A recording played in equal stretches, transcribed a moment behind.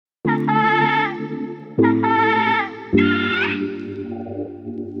Hello,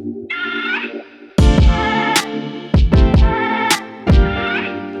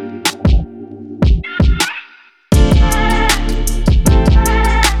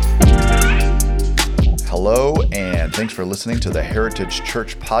 and thanks for listening to the Heritage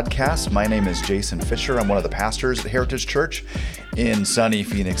Church podcast. My name is Jason Fischer. I'm one of the pastors at Heritage Church in sunny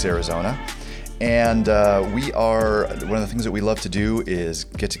Phoenix, Arizona. And one of the things that we love to do is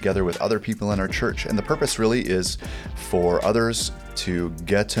get together with other people in our church. And the purpose really is for others to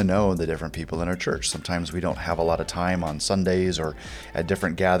get to know the different people in our church. Sometimes we don't have a lot of time on Sundays or at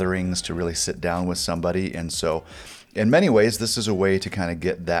different gatherings to really sit down with somebody. And so in many ways, this is a way to kind of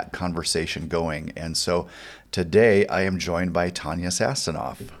get that conversation going. And so today I am joined by Tanja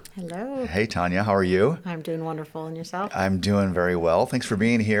Sazdanoff. Hello. Hey, Tanja, how are you? I'm doing wonderful. And yourself? I'm doing very well. Thanks for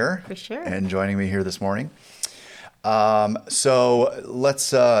being here. For sure. And joining me here this morning. So let's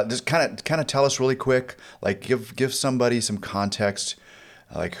just kind of tell us really quick, like give somebody some context.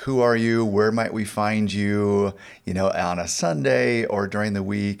 Like, who are you? Where might we find you? On a Sunday or during the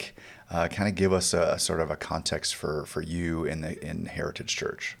week. Kind of give us a sort of a context for you in Heritage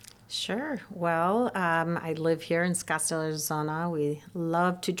Church. Sure. Well, I live here in Scottsdale, Arizona. We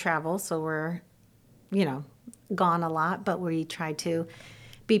love to travel, so we're, gone a lot, but we try to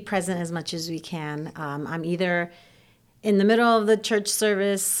be present as much as we can. I'm either in the middle of the church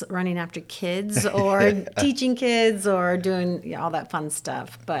service running after kids or teaching kids or doing all that fun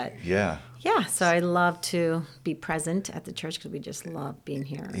stuff. But yeah, so I love to be present at the church because we just love being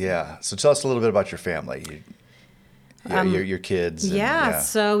here. Yeah. So tell us a little bit about your family. Your kids.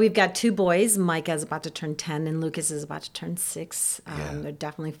 So we've got two boys. Micah is about to turn 10 and Lucas is about to turn 6. They're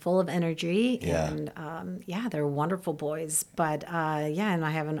definitely full of energy and they're wonderful boys. But and I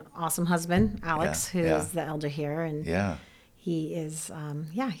have an awesome husband, Alex, who is the elder here. And he is,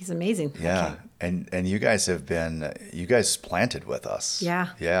 he's amazing. Yeah. And you guys planted with us. Yeah.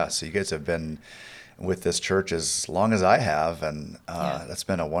 Yeah. So you guys have been with this church as long as I have. And that's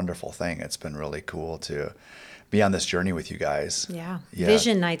been a wonderful thing. It's been really cool to be on this journey with you guys. Yeah.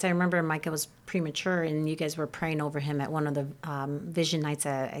 Vision nights. I remember Micah was premature and you guys were praying over him at one of the vision nights.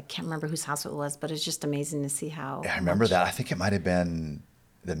 I can't remember whose house it was, but it's just amazing to see how. Yeah, I remember that. I think it might have been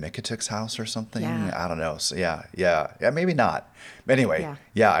the Mikatuk's house or something. Yeah. I don't know. So yeah, maybe not. But anyway,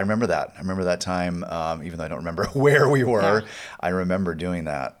 I remember that. I remember that time, even though I don't remember where we were. I remember doing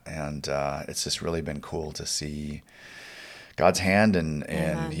that. And it's just really been cool to see God's hand in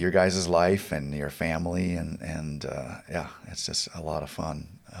your guys' life and your family, and it's just a lot of fun.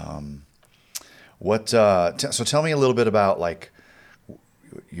 So tell me a little bit about like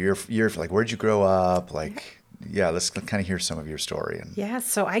your like, where'd you grow up? Like, let's kind of hear some of your story.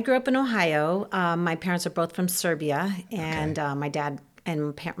 So I grew up in Ohio. My parents are both from Serbia, and my dad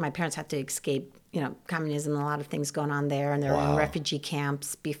and my parents had to escape, communism and a lot of things going on there, and they were in refugee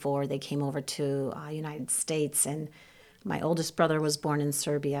camps before they came over to United States. And my oldest brother was born in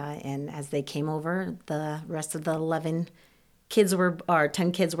Serbia, and as they came over, the rest of the 10 kids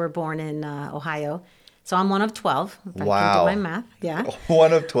were born in Ohio. So I'm one of 12, if I can do my math. Yeah.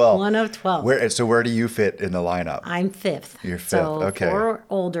 One of 12. One of 12. Where do you fit in the lineup? I'm 5th. You're 5th, so okay. 4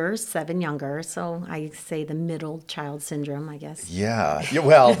 older, 7 younger. So I say the middle child syndrome, I guess. Yeah.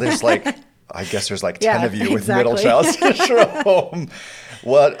 Well, there's like, I guess there's like 10 of you with middle child syndrome.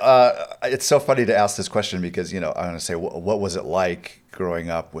 It's so funny to ask this question because, I'm going to say, what was it like growing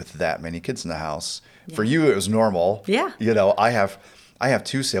up with that many kids in the house? Yeah. For you, it was normal. Yeah. I have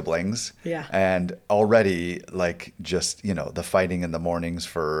 2 siblings. Yeah. And already like just, the fighting in the mornings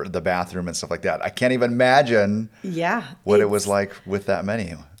for the bathroom and stuff like that. I can't even imagine what it was like with that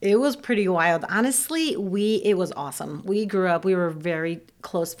many. It was pretty wild. Honestly, it was awesome. We grew up, we were a very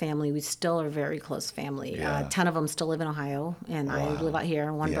close family. We still are a very close family. 10 of them still live in Ohio, and I live out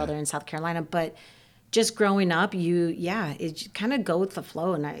here, one brother in South Carolina. But just growing up, it kind of go with the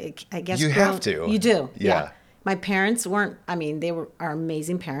flow. And I guess you have to. You do. Yeah. My parents weren't, they were our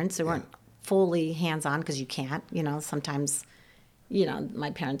amazing parents. They weren't fully hands-on because you can't, sometimes,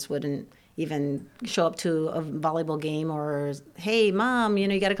 my parents wouldn't even show up to a volleyball game or, hey, Mom,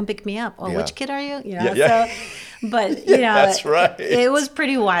 you got to come pick me up. Oh, which kid are you? So, but, that's right. It was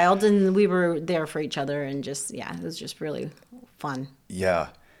pretty wild, and we were there for each other, and just, it was just really fun. Yeah.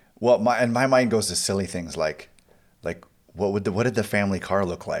 Well, my mind goes to silly things like what did the family car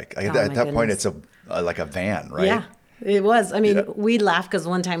look like? At that point, it's like a van, right? Yeah. It was. We laughed because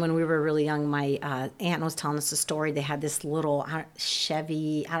one time when we were really young, my aunt was telling us a story. They had this little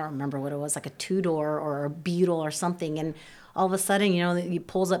Chevy, I don't remember what it was, like a 2-door or a Beetle or something. And all of a sudden, he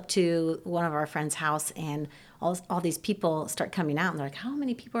pulls up to one of our friend's house and all these people start coming out, and they're like, how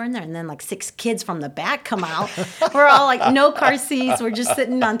many people are in there? And then like 6 kids from the back come out. We're all like, no car seats. We're just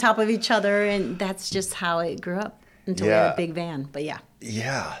sitting on top of each other. And that's just how it grew up until we had a big van. But yeah.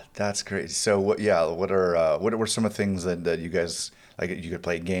 Yeah, that's great. So what were some of the things that you guys, like, you could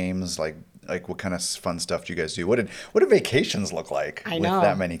play games, like what kind of fun stuff do you guys do? What did vacations look like with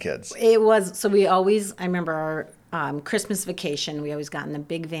that many kids? It was, so we always, I remember our Christmas vacation, we always got in a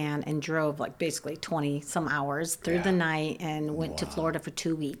big van and drove like basically 20 some hours through the night and went to Florida for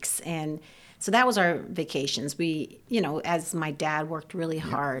 2 weeks. And so that was our vacations. We, as my dad worked really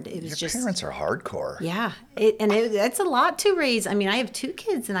hard, it was Your parents are hardcore. Yeah. It's a lot to raise. I mean, I have 2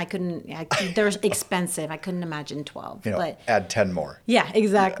 kids and they're expensive. I couldn't imagine 12. But add 10 more. yeah,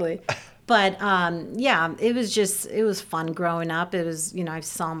 exactly. But it was fun growing up. It was, I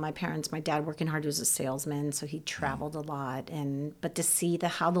saw my dad working hard. He was a salesman, so he traveled a lot. But to see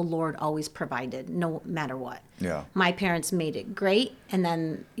how the Lord always provided, no matter what. Yeah. My parents made it great. And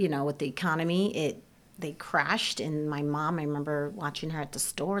then, with the economy, they crashed. And my mom, I remember watching her at the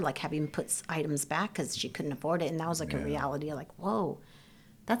store, like having put items back because she couldn't afford it. And that was like a reality, like, whoa,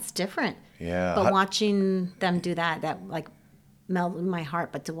 that's different. Yeah. But watching them do that like, melted my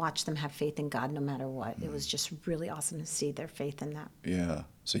heart, but to watch them have faith in God no matter what, it was just really awesome to see their faith in that. Yeah.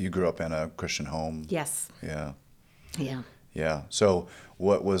 So you grew up in a Christian home? Yes. Yeah. Yeah. Yeah. So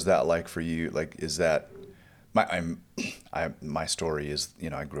what was that like for you? Like, is that my story is,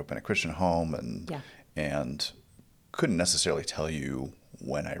 I grew up in a Christian home and couldn't necessarily tell you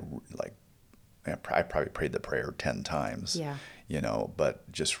when I probably prayed the prayer 10 times. Yeah. But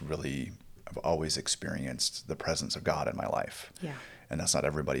just really, I've always experienced the presence of God in my life. Yeah. And that's not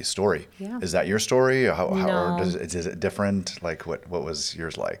everybody's story. Yeah. Is that your story? Or No. or is it different? Like what was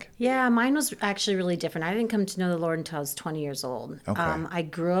yours like? Yeah, mine was actually really different. I didn't come to know the Lord until I was 20 years old. Okay. I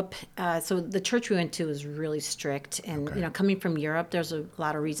grew up, so the church we went to was really strict. And, coming from Europe, there's a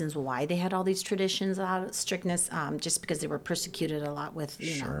lot of reasons why they had all these traditions, a lot of strictness, just because they were persecuted a lot with,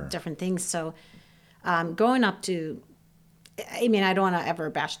 different things. So growing up I don't want to ever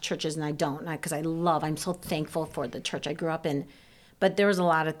bash churches, and I don't, because I'm so thankful for the church I grew up in. But there was a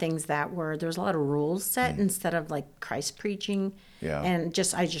lot of things there was a lot of rules set instead of like Christ preaching. Yeah. And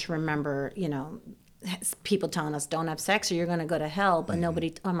I just remember, people telling us don't have sex or you're going to go to hell. But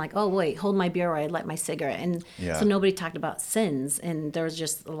I'm like, oh, wait, hold my beer or I light my cigarette. And so nobody talked about sins. And there was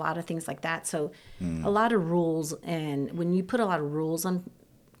just a lot of things like that. So a lot of rules. And when you put a lot of rules on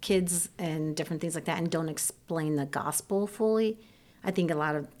kids and different things like that and don't explain the gospel fully, I think a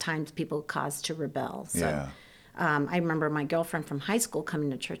lot of times people cause to rebel. So I remember my girlfriend from high school coming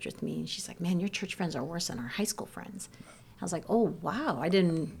to church with me, and she's like, man, your church friends are worse than our high school friends. I was like, oh, wow. I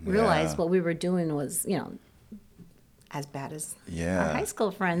didn't realize what we were doing was, as bad as our high school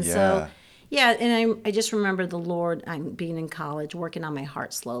friends. Yeah. So, and I just remember the Lord, being in college, working on my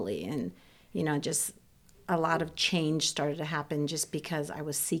heart slowly, and, just a lot of change started to happen just because I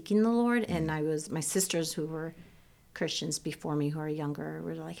was seeking the Lord, and my sisters who were Christians before me who are younger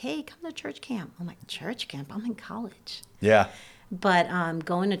were like, hey, come to church camp. I'm like, church camp? I'm in college. Yeah. But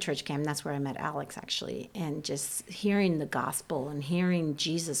going to church camp, that's where I met Alex, actually, and just hearing the gospel and hearing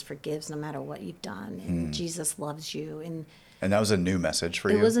Jesus forgives no matter what you've done, and Jesus loves you. And that was a new message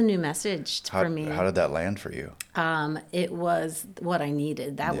for you? It was a new message for me. How did that land for you? It was what I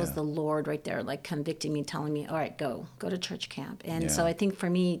needed. That was the Lord right there, like convicting me, telling me, all right, go to church camp. And so I think for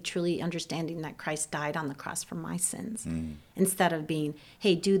me, truly understanding that Christ died on the cross for my sins, instead of being,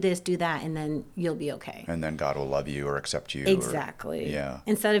 hey, do this, do that, and then you'll be okay. And then God will love you or accept you. Exactly.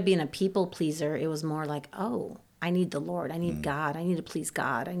 Instead of being a people pleaser, it was more like, oh, I need the Lord. I need God. I need to please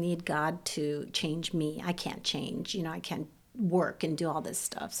God. I need God to change me. I can't change. I can't work and do all this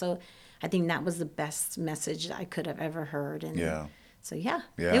stuff. So I think that was the best message I could have ever heard. And so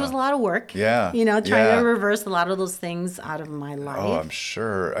it was a lot of work. Yeah. Trying to reverse a lot of those things out of my life. Oh, I'm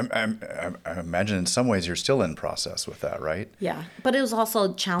sure. I imagine in some ways you're still in process with that, right? Yeah. But it was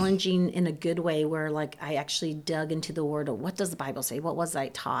also challenging in a good way where like I actually dug into the word of what does the Bible say? What was I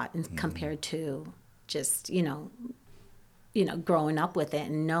taught? And compared to just, growing up with it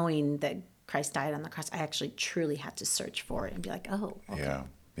and knowing that Christ died on the cross, I actually truly had to search for it and be like, oh, okay.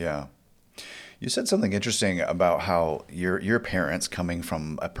 Yeah. You said something interesting about how your parents coming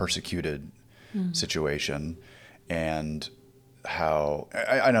from a persecuted situation, and how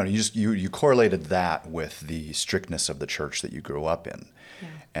I know you correlated that with the strictness of the church that you grew up in,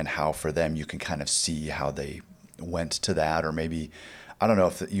 and how for them you can kind of see how they went to that, or maybe I don't know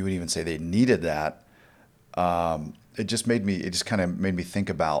if you would even say they needed that. It just kind of made me think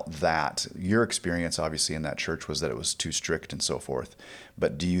about that. Your experience obviously in that church was that it was too strict and so forth.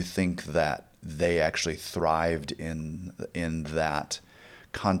 But do you think that they actually thrived in that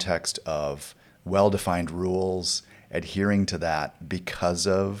context of well-defined rules, adhering to that because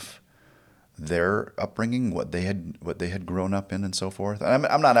of their upbringing, what they had grown up in, and so forth. And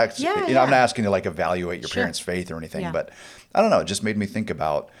I'm not actually, I'm not asking to like evaluate your parents' faith or anything, but I don't know. It just made me think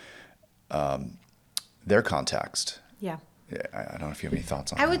about their context. Yeah. I don't know if you have any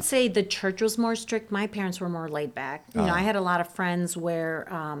thoughts on that. I would say the church was more strict. My parents were more laid back. You know, I had a lot of friends where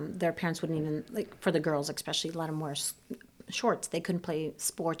their parents wouldn't even, like for the girls especially, let them wear shorts. They couldn't play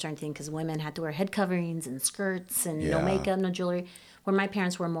sports or anything because women had to wear head coverings and skirts and no makeup, no jewelry. Where my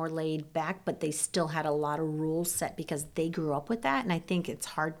parents were more laid back, but they still had a lot of rules set because they grew up with that. And I think it's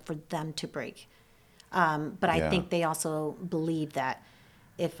hard for them to break. But I think they also believe that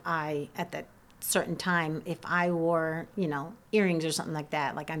if I, at that certain time, if I wore, you know, earrings or something like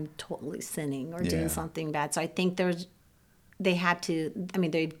that, like I'm totally sinning or doing something bad. So I think they had to, I mean,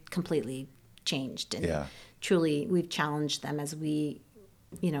 they completely changed. And truly, we've challenged them as we,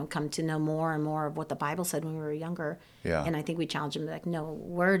 you know, come to know more and more of what the Bible said when we were younger. Yeah. And I think we challenged them like, no,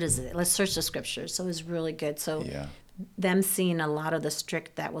 where does it? Let's search the scriptures. So it was really good. So them seeing a lot of the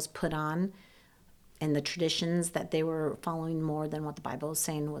strict that was put on and the traditions that they were following more than what the Bible was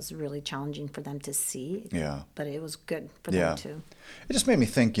saying was really challenging for them to see. Yeah. But it was good for them too. It just made me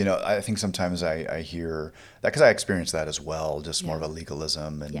think, you know, I think sometimes I hear that because I experienced that as well, just more of a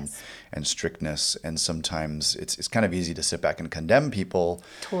legalism and strictness. And sometimes it's kind of easy to sit back and condemn people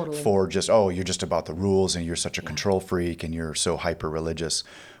for just, you're just about the rules and you're such a control freak and you're so hyper religious.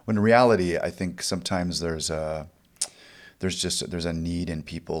 When in reality, I think sometimes there's a need in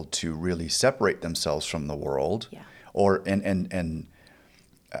people to really separate themselves from the world, and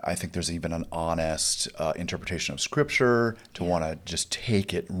I think there's even an honest interpretation of Scripture to want to just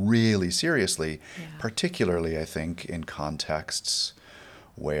take it really seriously, particularly I think in contexts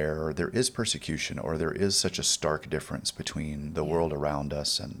where there is persecution or there is such a stark difference between the world around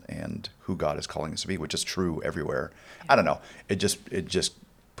us and who God is calling us to be, which is true everywhere. I don't know. It just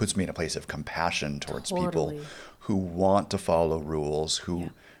puts me in a place of compassion towards people who want to follow rules, who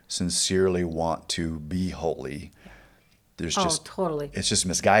sincerely want to be holy. There's it's just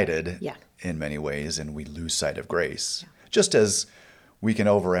misguided in many ways, and we lose sight of grace. Just as we can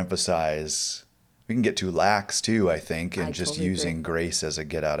overemphasize, we can get too lax too, I think, in just using grace as a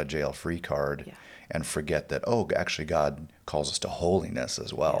get out of jail free card and forget that, actually God calls us to holiness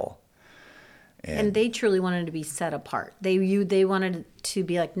as well. And they truly wanted to be set apart. They wanted to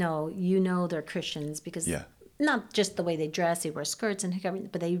be like, no, you know they're Christians because not just the way they dress, they wear skirts and everything,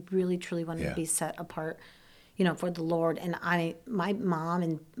 but they really truly wanted to be set apart, you know, for the Lord. And my mom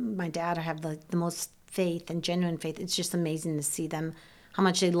and my dad have the most faith and genuine faith. It's just amazing to see them, how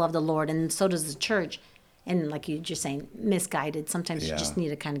much they love the Lord, and so does the church. And like you're just saying, misguided. Sometimes you just need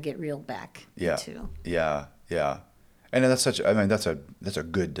to kind of get reeled back into. Yeah. And that's that's a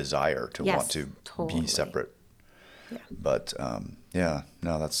good desire to want to be separate. Yeah. But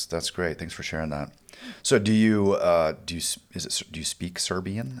that's great. Thanks for sharing that. So do you speak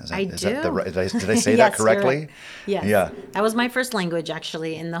Serbian? I do. Did I say that correctly? Right. Yes. Yeah. That was my first language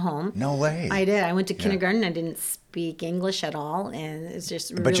actually in the home. No way. I did. I went to kindergarten. I didn't speak English at all, and it's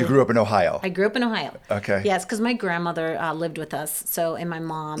just. But you grew up in Ohio. I grew up in Ohio. Okay. Yes, because my grandmother lived with us. So, and my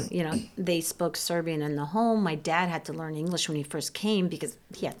mom, you know, they spoke Serbian in the home. My dad had to learn English when he first came because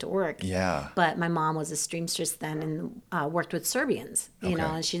he had to work. Yeah. But my mom was a streamstress then and worked with Serbians. You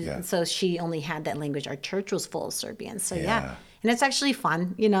know, and so she only had that language. Our church was full of Serbians. So and it's actually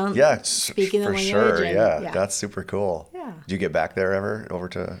fun, you know. Yeah, speaking for the language. Sure. And, that's super cool. Yeah. Did you get back there ever over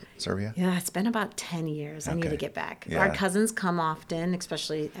to Serbia? Yeah, it's been about 10 years. I need to get back. Yeah. Our cousins come often,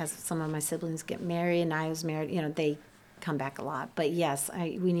 especially as some of my siblings get married and I was married. You know, they come back a lot. But yes,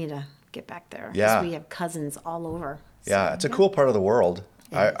 we need to get back there. Yeah. We have cousins all over. So, yeah, it's a cool part of the world.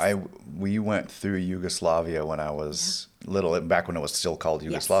 We went through Yugoslavia when I was little, back when it was still called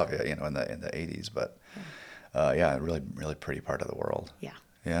Yugoslavia, you know, in the 80s. But really, really pretty part of the world. Yeah.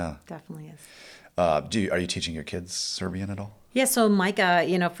 Yeah. Definitely is. Are you teaching your kids Serbian at all? Yeah, so Micah,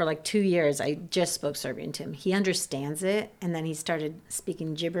 you know, for like 2 years, I just spoke Serbian to him. He understands it, and then he started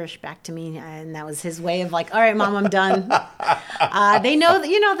speaking gibberish back to me, and that was his way of like, all right, Mom, I'm done. They know that,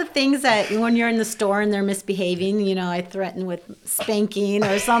 you know, the things that when you're in the store and they're misbehaving, you know, I threaten with spanking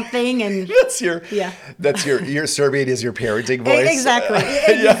or something, and that's your Serbian is your parenting voice.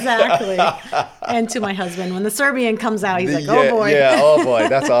 Exactly. And to my husband, when the Serbian comes out, he's like, oh boy. Oh boy,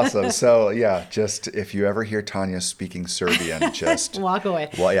 that's awesome. So just if you ever hear Tanya speaking Serbian, just walk away.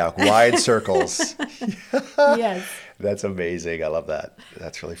 Well, wide circles. Yes. That's amazing. I love that.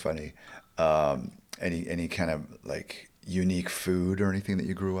 That's really funny. Any kind of like unique food or anything that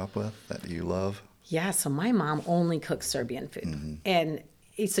you grew up with that you love? Yeah, so my mom only cooked Serbian food. And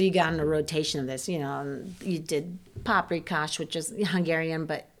so you got in a rotation of this, and you did paprikash, which is Hungarian,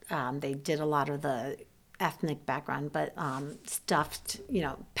 but they did a lot of the ethnic background, but stuffed,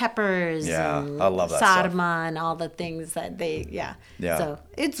 peppers and I love that stuff. sarma and all the things that Yeah. So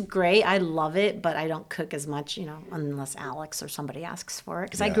it's great. I love it, but I don't cook as much, unless Alex or somebody asks for it.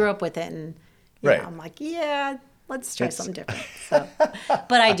 Because I grew up with it and Right. I'm like, let's try something different. So,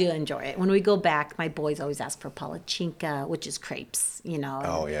 but I do enjoy it. When we go back, my boys always ask for palachinka, which is crepes,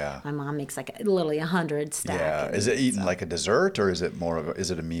 Oh, yeah. My mom makes literally 100 stack. Yeah. Is it eaten like a dessert or is it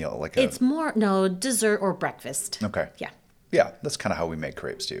is it a meal? It's more, no, dessert or breakfast. Okay. Yeah. Yeah. That's kind of how we make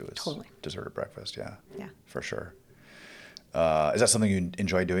crepes too. It's Totally. dessert or breakfast. Yeah. Yeah. For sure. Is that something you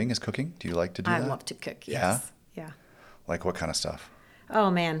enjoy doing, is cooking? Do you like to do that? I love to cook, yes. Yeah. Like what kind of stuff? Oh,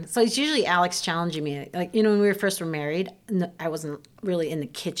 man. So it's usually Alex challenging me. Like, when we first were married, I wasn't really in the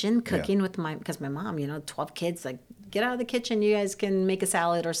kitchen cooking with because my mom, 12 kids, like, get out of the kitchen. You guys can make a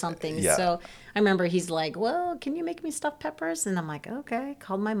salad or something. Yeah. So I remember he's like, well, can you make me stuffed peppers? And I'm like, okay.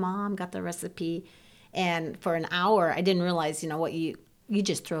 Called my mom, got the recipe. And for an hour, I didn't realize, what you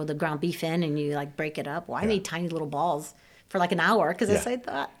just throw the ground beef in and you, like, break it up. Well, I made tiny little balls for like an hour because I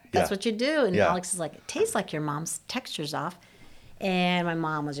thought that's what you do. And Alex is like, it tastes like your mom's texture's off. And my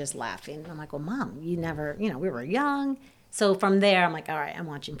mom was just laughing. I'm like, well, Mom, you never, we were young. So from there, I'm like, all right, I'm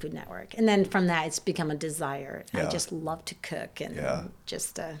watching Food Network. And then from that, it's become a desire. Yeah. I just love to cook and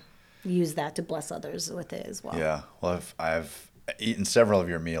just use that to bless others with it as well. Yeah. Well, I've eaten several of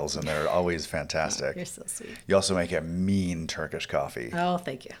your meals and they're always fantastic. Oh, you're so sweet. You also make a mean Turkish coffee. Oh,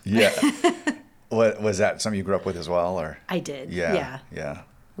 thank you. Yeah. What was that something you grew up with as well, or? I did. Yeah.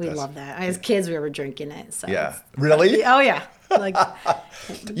 We love that. As kids, we were drinking it. So Yeah. Really? Oh, yeah. Like,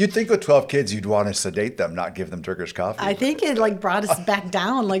 You'd think with 12 kids, you'd want to sedate them, not give them Turkish coffee. I think it brought us back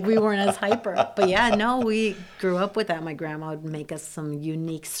down. Like we weren't as hyper. But yeah, no, we grew up with that. My grandma would make us some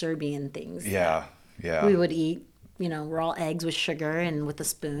unique Serbian things. Yeah. We would eat, raw eggs with sugar and with a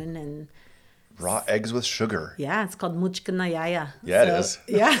spoon and. Raw eggs with sugar. Yeah, it's called muchkina yaya. Yeah, it is.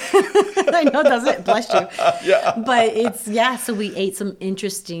 Yeah, I know, doesn't it? Bless you. Yeah. But so we ate some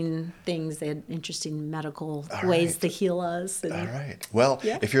interesting things. They had interesting medical ways to heal us. And, All right. Well,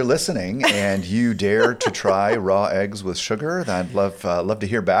 if you're listening and you dare to try raw eggs with sugar, then I'd love to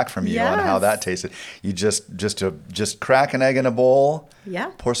hear back from you on how that tasted. You just crack an egg in a bowl.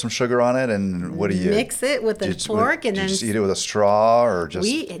 Yeah. Pour some sugar on it, and what do you mix it with a fork, and do then you just eat it with a straw, or just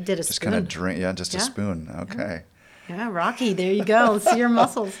we did a just spoon. kind of drink? Yeah, just a spoon. Okay. Yeah, Rocky. There you go. Let's see your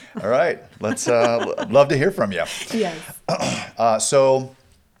muscles. All right. Let's love to hear from you. Yes. So,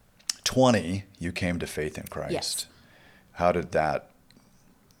 20, you came to faith in Christ. Yes. How did that?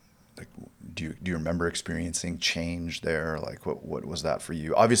 Like, do you remember experiencing change there? Like, what was that for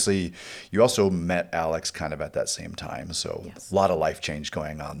you? Obviously, you also met Alex kind of at that same time, so a lot of life change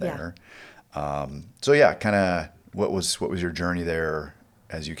going on there. Kind of what was your journey there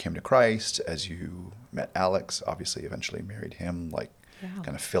as you came to Christ, as you met Alex? Obviously, eventually married him.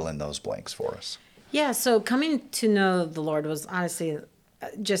 Kind of fill in those blanks for us. Yeah. So coming to know the Lord was honestly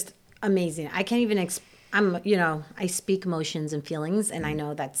just amazing. I can't even. I speak emotions and feelings, and I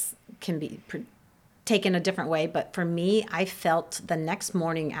know can be taken a different way. But for me, I felt the next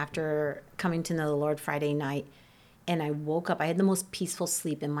morning after coming to know the Lord Friday night, and I woke up, I had the most peaceful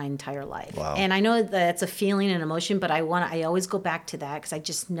sleep in my entire life. Wow. And I know that it's a feeling and emotion, but I always go back to that because I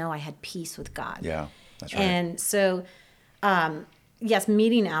just know I had peace with God. Yeah, that's right. And so, yes,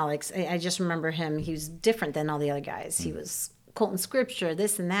 meeting Alex, I just remember him. He was different than all the other guys. He was quoting scripture,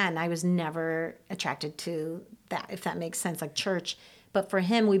 this and that, and I was never attracted to that, if that makes sense, like church. But for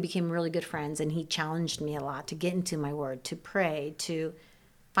him, we became really good friends, and he challenged me a lot to get into my word, to pray, to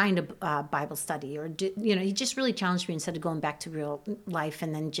find a Bible study, or he just really challenged me instead of going back to real life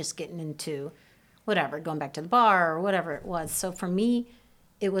and then just getting into whatever, going back to the bar or whatever it was. So for me,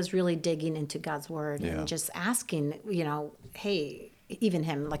 it was really digging into God's word and just asking, hey, even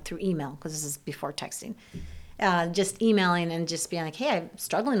him, like through email, because this is before texting. Just emailing and just being like, hey, I'm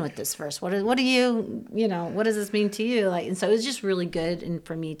struggling with this verse. What do you, what does this mean to you? And so it was just really good and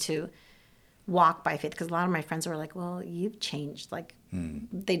for me to walk by faith, because a lot of my friends were like, well, you've changed.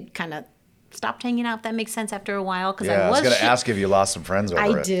 They kind of stopped hanging out, if that makes sense, after a while. Cause I was going to ask if you lost some friends over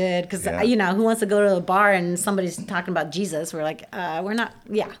it. I did, because, who wants to go to a bar and somebody's talking about Jesus? We're like, we're not,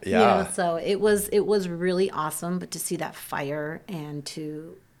 so it was really awesome, but to see that fire and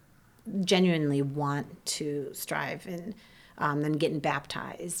to genuinely want to strive and then getting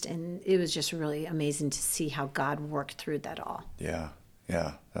baptized, and it was just really amazing to see how God worked through that all. Yeah,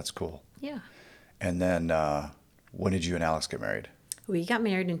 that's cool. Yeah. And then When did you and Alex get married? We got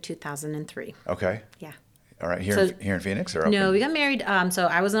married in 2003. Okay. Yeah. All right. Here in Phoenix or up No, in... we got married. So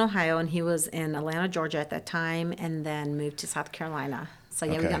I was in Ohio and he was in Atlanta, Georgia at that time, and then moved to South Carolina. So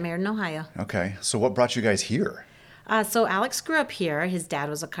yeah, we Okay. got married in Ohio. Okay. So what brought you guys here? So Alex grew up here. His dad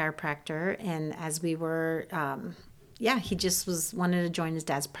was a chiropractor, and as we were, he just wanted to join his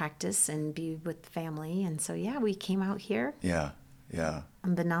dad's practice and be with family, and so yeah, we came out here. Yeah. Yeah.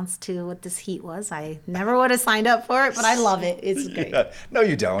 Unbeknownst to what this heat was, I never would have signed up for it, but I love it. It's great. Yeah. No,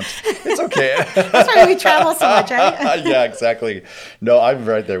 you don't. It's okay. That's why we travel so much, right? Yeah, exactly. No, I'm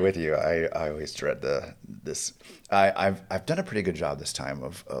right there with you. I always dread this. I've done a pretty good job this time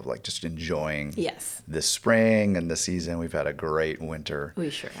of like just enjoying Yes. this spring and the season. We've had a great winter.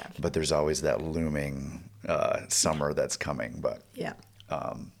 We sure have. But there's always that looming summer that's coming. But Yeah.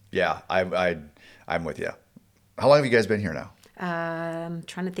 I'm with you. How long have you guys been here now? I'm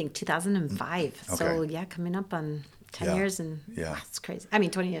trying to think, 2005. Okay. So yeah, coming up on 10 years, and it's crazy. I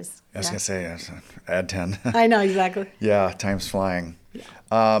mean, 20 years. I was going to say, add 10. I know, exactly. Yeah, time's flying.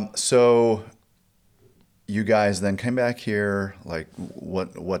 Yeah. So you guys then came back here. Like,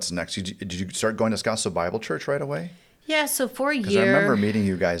 what's next? Did you start going to Scottsdale Bible Church right away? Yeah, so for a year. Because I remember meeting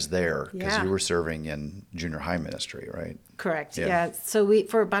you guys there because Yeah. you were serving in junior high ministry, right? Correct. Yeah. Yeah. So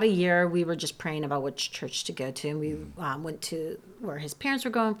for about a year, we were just praying about which church to go to, and we went to where his parents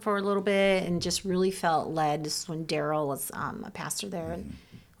were going for a little bit, and just really felt led. This is when Daryl was a pastor there, and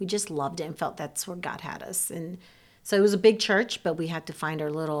we just loved it and felt that's where God had us. And so it was a big church, but we had to find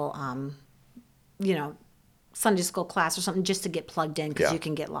our little, Sunday school class or something just to get plugged in because Yeah. you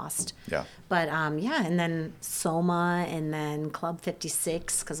can get lost. Yeah. But and then Soma, and then Club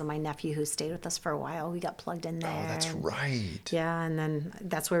 56 because of my nephew who stayed with us for a while. We got plugged in there. Oh, that's right. Yeah, and then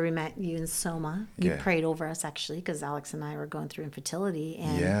that's where we met you in Soma. You Yeah. prayed over us actually because Alex and I were going through infertility,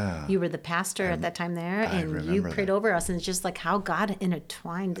 and Yeah. you were the pastor at that time there, and you remember prayed that. over us, and it's just like how God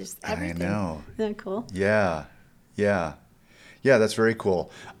intertwined this everything. I know. Isn't that cool? Yeah. Yeah. Yeah, that's very cool.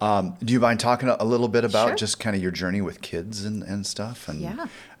 Do you mind talking a little bit about Sure. just kind of your journey with kids and stuff? And Yeah.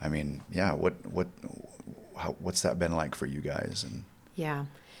 I mean, yeah, what's that been like for you guys? And Yeah.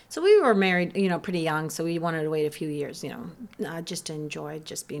 So we were married, pretty young, so we wanted to wait a few years, just to enjoy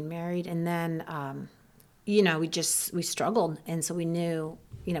just being married. And then, we struggled. And so we knew,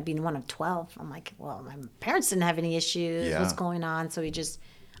 being one of 12, I'm like, well, my parents didn't have any issues. Yeah. What's going on? So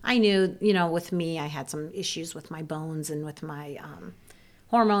I knew, with me, I had some issues with my bones and with my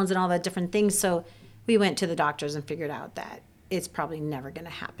hormones and all that different things. So we went to the doctors and figured out that it's probably never going to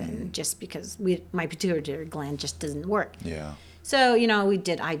happen just because my pituitary gland just doesn't work. yeah. So, we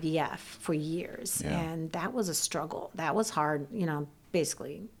did IVF for years, Yeah. and that was a struggle. That was hard,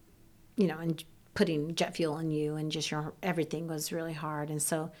 basically, and putting jet fuel in you and just everything was really hard. And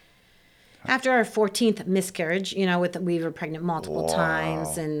so after our 14th miscarriage, we were pregnant multiple Wow.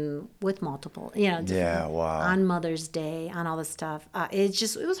 times and with multiple, Yeah, wow. on Mother's Day, on all this stuff. It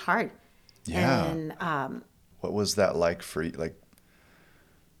was hard. Yeah. And What was that like for you? Like,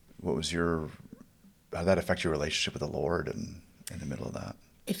 how did that affect your relationship with the Lord and in the middle of that?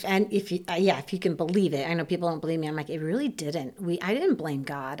 if you can believe it, I know people don't believe me. I'm like, it really didn't. I didn't blame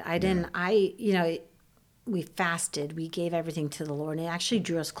God. I didn't. We fasted. We gave everything to the Lord, and it actually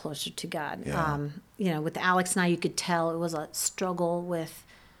drew us closer to God. Yeah. With Alex and I, you could tell it was a struggle with.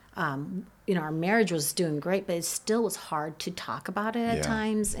 Our marriage was doing great, but it still was hard to talk about it at Yeah.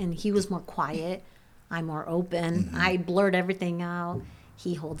 times. And he was more quiet. I'm more open. I blurt everything out.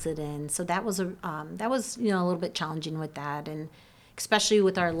 He holds it in. So that was a little bit challenging with that, and especially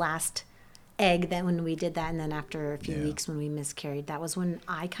with our last egg. That when we did that, and then after a few Yeah. weeks when we miscarried, that was when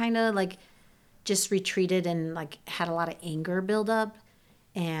I kind of just retreated and had a lot of anger build up.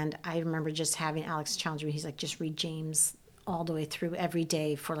 And I remember just having Alex challenge me. He's like, just read James all the way through every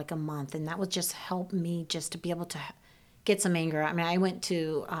day for a month. And that would just help me just to be able to get some anger. I mean, I went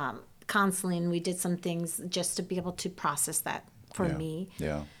to counseling. We did some things just to be able to process that for Yeah. me.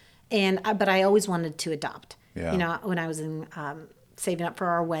 Yeah. But I always wanted to adopt. Yeah. When I was in saving up for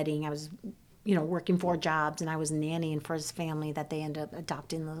our wedding, I was, working 4 jobs, and I was nannying for his family that they ended up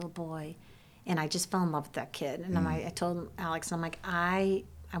adopting the little boy. And I just fell in love with that kid. And I told Alex, I'm like, I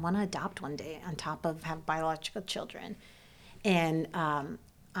want to adopt one day on top of have biological children. And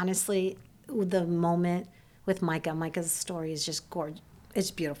honestly, the moment with Micah's story is just gorgeous. It's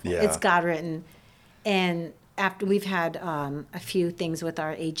beautiful. Yeah. It's God written. And after we've had a few things with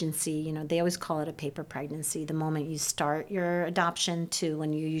our agency, they always call it a paper pregnancy, the moment you start your adoption to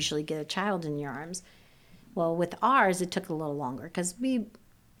when you usually get a child in your arms. Well, with ours, it took a little longer because we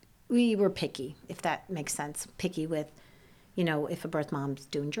were picky, if that makes sense, picky with, if a birth mom's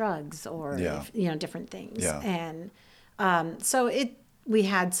doing drugs or, Yeah. if, different things. Yeah. And so we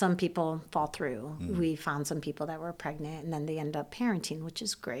had some people fall through. We found some people that were pregnant, and then they end up parenting, which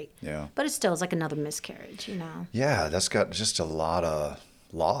is great. Yeah. But it still is like another miscarriage, Yeah, that's got just a lot of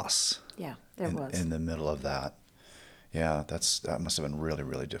loss. Yeah, there was. In the middle of that. Yeah, that must have been really,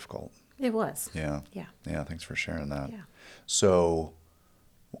 really difficult. It was. Yeah. Yeah. Yeah, thanks for sharing that. Yeah. So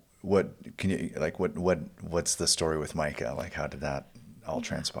what can you what's the story with Micah? Like, how did that all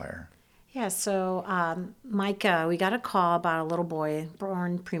transpire? Yeah, so Micah, we got a call about a little boy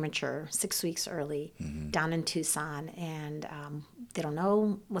born premature, 6 weeks early, down in Tucson, and they don't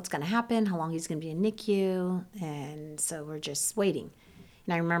know what's going to happen, how long he's going to be in NICU, and so we're just waiting.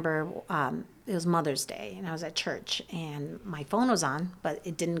 And I remember it was Mother's Day, and I was at church, and my phone was on, but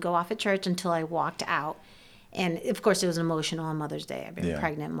it didn't go off at church until I walked out. And, of course, it was emotional on Mother's Day. I've been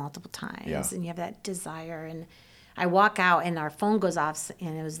pregnant multiple times, and you have that desire, and I walk out and our phone goes off,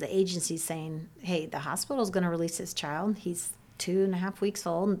 and it was the agency saying, hey, the hospital is going to release this child. He's 2.5 weeks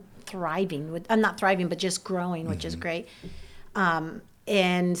old, thriving. Not thriving, but just growing, which is great.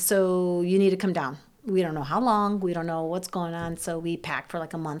 And so you need to come down. We don't know how long. We don't know what's going on. So we packed for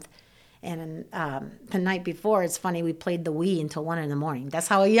like a month. And the night before, it's funny, we played the Wii until 1 a.m. That's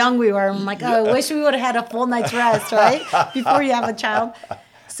how young we were. I'm like, I wish we would have had a full night's rest, right? Before you have a child.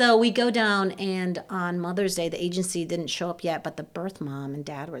 So we go down, and on Mother's Day, the agency didn't show up yet, but the birth mom and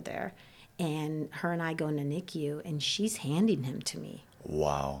dad were there. And her and I go into NICU, and she's handing him to me.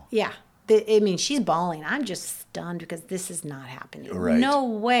 Wow. Yeah. She's bawling. I'm just stunned because this is not happening. Right. No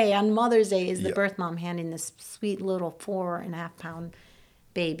way on Mother's Day is the birth mom handing this sweet little 4.5-pound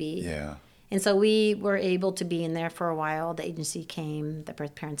baby. Yeah. And so we were able to be in there for a while. The agency came, the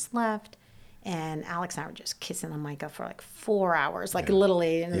birth parents left. And Alex and I were just kissing on Micah for like 4 hours, like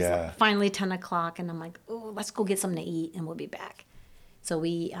literally. And it was like finally 10 o'clock. And I'm like, oh, let's go get something to eat and we'll be back. So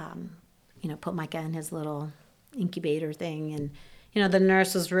we, put Micah in his little incubator thing. And, the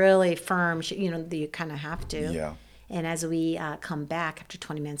nurse was really firm. She, you kind of have to. Yeah. And as we come back after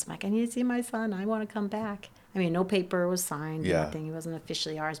 20 minutes, I'm like, I need to see my son. I want to come back. I mean, no paper was signed, nothing. He wasn't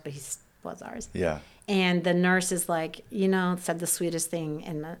officially ours, but he was ours. Yeah. And the nurse is like, said the sweetest thing,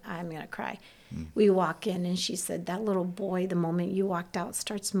 and I'm going to cry. We walk in, and she said, that little boy, the moment you walked out,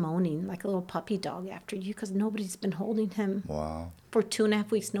 starts moaning like a little puppy dog after you because nobody's been holding him. Wow. For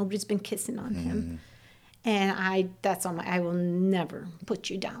 2.5 weeks, nobody's been kissing on him. And I will never put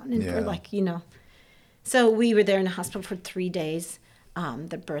you down. And we're like, So we were there in the hospital for 3 days.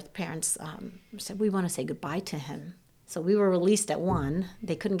 The birth parents said, we want to say goodbye to him. So we were released at 1.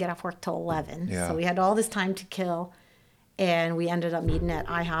 They couldn't get off work till 11. Yeah. So we had all this time to kill. And we ended up meeting at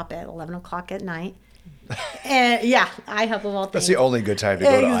IHOP at 11 o'clock at night. And IHOP of all things. That's the only good time to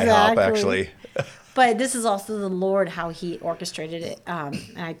go to IHOP, actually. But this is also the Lord, how he orchestrated it.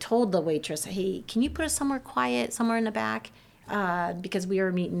 And I told the waitress, hey, can you put us somewhere quiet, somewhere in the back? Because we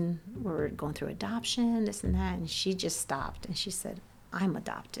were going through adoption, this and that. And she just stopped. And she said, I'm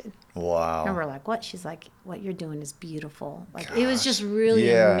adopted. Wow. And we're like, what? She's like, what you're doing is beautiful. Like, it was just really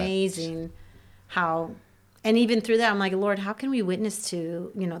amazing how, and even through that, I'm like, Lord, how can we witness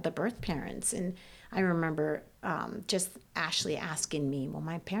to, the birth parents? And I remember just Ashley asking me, well,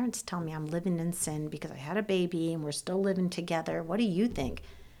 my parents tell me I'm living in sin because I had a baby and we're still living together. What do you think?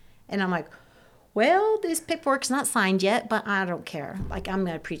 And I'm like, well, this paperwork's not signed yet, but I don't care. Like, I'm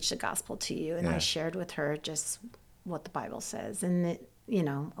going to preach the gospel to you. And I shared with her just what the Bible says. And,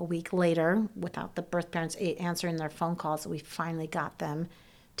 a week later, without the birth parents answering their phone calls, we finally got them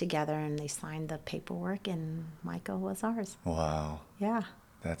together and they signed the paperwork and Micah was ours. Wow. Yeah.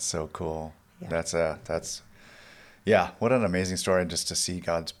 That's so cool. Yeah. That's what an amazing story, just to see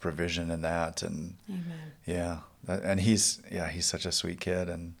God's provision in that. And and he's such a sweet kid,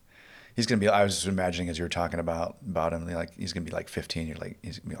 and he's going to be, I was just imagining as you were talking about him, like he's going to be like 15. He's going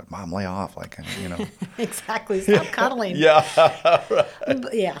to be like, Mom, lay off. Like, Exactly. Stop cuddling.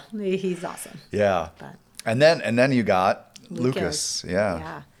 But he's awesome. Yeah. But, and then you got Lucas.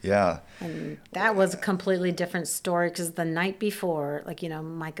 Yeah. And that was a completely different story because the night before,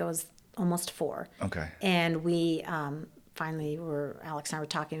 Micah was almost 4. Okay. And we finally Alex and I were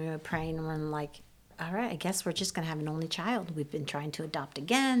talking, we were praying, and we're like, all right, I guess we're just going to have an only child. We've been trying to adopt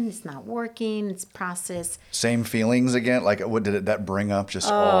again. It's not working. It's process. Same feelings again? Like, what did that bring up? Just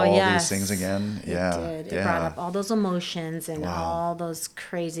all these things again? Yeah. It did. It brought up all those emotions and all those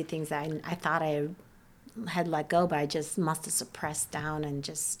crazy things that I thought I had let go, but I just must have suppressed down and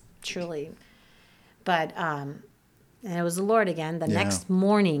just truly. But And it was the Lord again. The next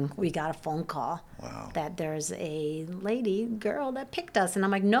morning, we got a phone call that there's a girl that picked us. And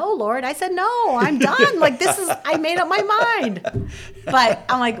I'm like, no, Lord. I said, no, I'm done. Like, I made up my mind. But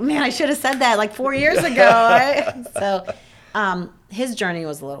I'm like, man, I should have said that like 4 years ago. Right? So his journey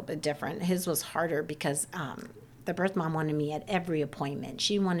was a little bit different. His was harder because the birth mom wanted me at every appointment.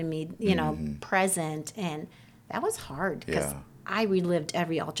 She wanted me, present. And that was hard because I relived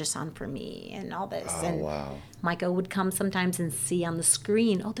every ultrasound for me and all this. Oh, and Micah would come sometimes and see on the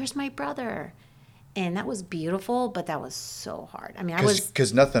screen, oh, there's my brother. And that was beautiful, but that was so hard. I mean,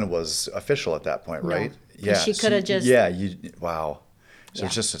 because nothing was official at that point, right? Yeah. She could have just. Yeah. Wow. So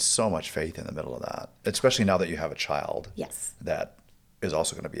there's just so much faith in the middle of that, especially now that you have a child. Yes. That is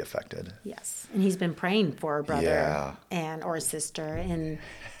also going to be affected. Yes. And he's been praying for a brother or a sister. And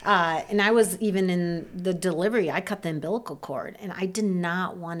I was even in the delivery, I cut the umbilical cord and I did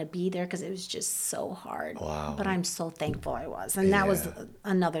not want to be there because it was just so hard. Wow. But I'm so thankful I was. And that was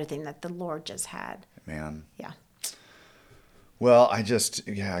another thing that the Lord just had. Man. Yeah. Well, I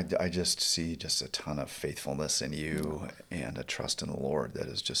just see just a ton of faithfulness in you and a trust in the Lord that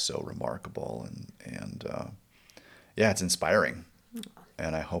is just so remarkable. And it's inspiring.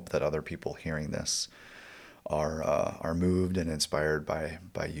 And I hope that other people hearing this are moved and inspired by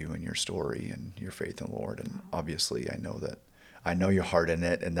you and your story and your faith in the Lord. And obviously, I know your heart in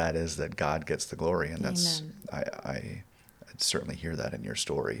it, and that is that God gets the glory. And that's I certainly hear that in your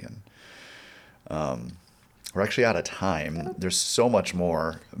story. And we're actually out of time. There's so much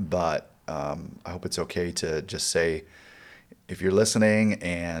more, but I hope it's okay to just say, if you're listening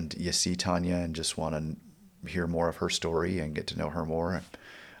and you see Tanya and just want to hear more of her story and get to know her more,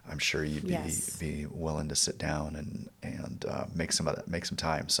 I'm sure you'd be willing to sit down and make some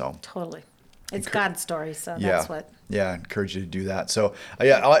time. So totally, it's God's story. So that's what. Yeah, I encourage you to do that. So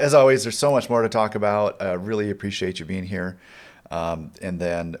as always, there's so much more to talk about. Really appreciate you being here. And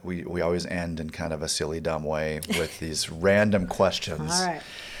then we always end in kind of a silly, dumb way with these random questions. All right.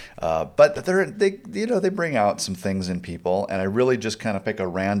 But they bring out some things in people, and I really just kind of pick a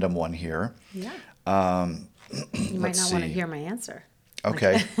random one here. Yeah. You might not want to hear my answer.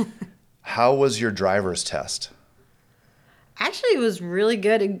 Okay. How was your driver's test? Actually, it was really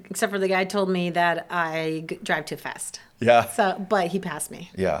good, except for the guy told me that I drive too fast. Yeah. So, but he passed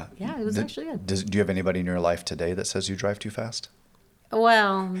me. Yeah. Yeah, it was actually good. Do you have anybody in your life today that says you drive too fast?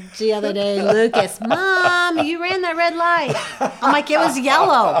 Well, the other day, Lucas, Mom, you ran that red light. I'm like, it was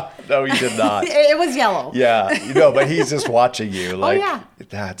yellow. No, he did not. It was yellow. Yeah, but he's just watching you. Like,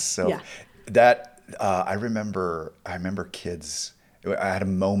 that's so. Yeah. That I remember kids. I had a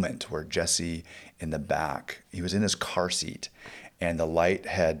moment where Jesse in the back, he was in his car seat, and the light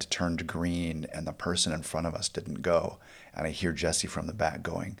had turned green, and the person in front of us didn't go. And I hear Jesse from the back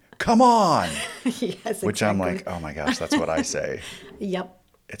going, "Come on!" Yes, which I'm like, oh my gosh, that's what I say. Yep.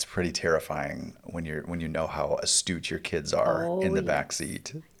 It's pretty terrifying when you know how astute your kids are in the back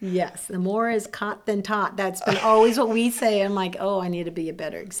seat. Yes, the more is caught than taught. That's been always what we say. I'm like, I need to be a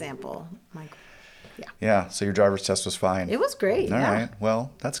better example. I'm like, yeah. So your driver's test was fine. It was great. All right.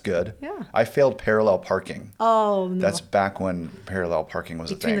 Well, that's good. Yeah. I failed parallel parking. Oh, no. That's back when parallel parking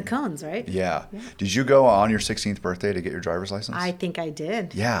was Between a thing. the cones, right? Yeah. Did you go on your 16th birthday to get your driver's license? I think I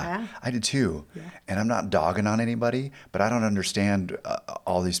did. Yeah. I did too. Yeah. And I'm not dogging on anybody, but I don't understand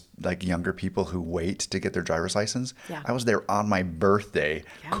all these like younger people who wait to get their driver's license. Yeah. I was there on my birthday.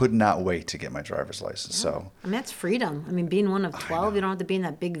 Could not wait to get my driver's license. Yeah. So. I mean, that's freedom. I mean, being one of 12, you don't have to be in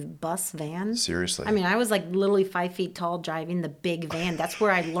that big bus van. Seriously. I mean, I was like literally 5 feet tall driving the big van. That's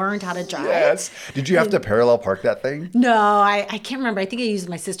where I learned how to drive. Yes. Did you have to parallel park that thing? No, I can't remember. I think I used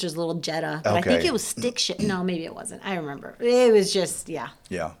my sister's little Jetta. But I think Okay. it was stick shift. No, maybe it wasn't. I remember. It was just, Yeah.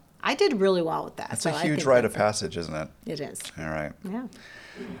 I did really well with that. It's so a I huge think rite of passage, isn't it? It is. All right. Yeah.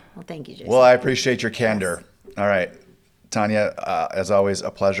 Well, thank you, Jason. Well, I appreciate your candor. Yes. All right. Tanya, as always,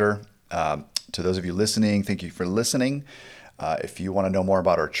 a pleasure. To those of you listening, thank you for listening. If you want to know more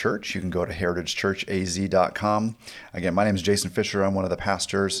about our church, you can go to heritagechurchaz.com. Again, my name is Jason Fischer. I'm one of the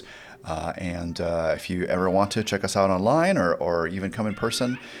pastors. And if you ever want to check us out online or even come in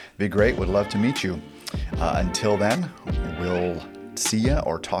person, it'd be great. Would love to meet you. Until then, we'll see you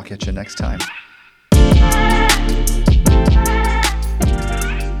or talk at you next time.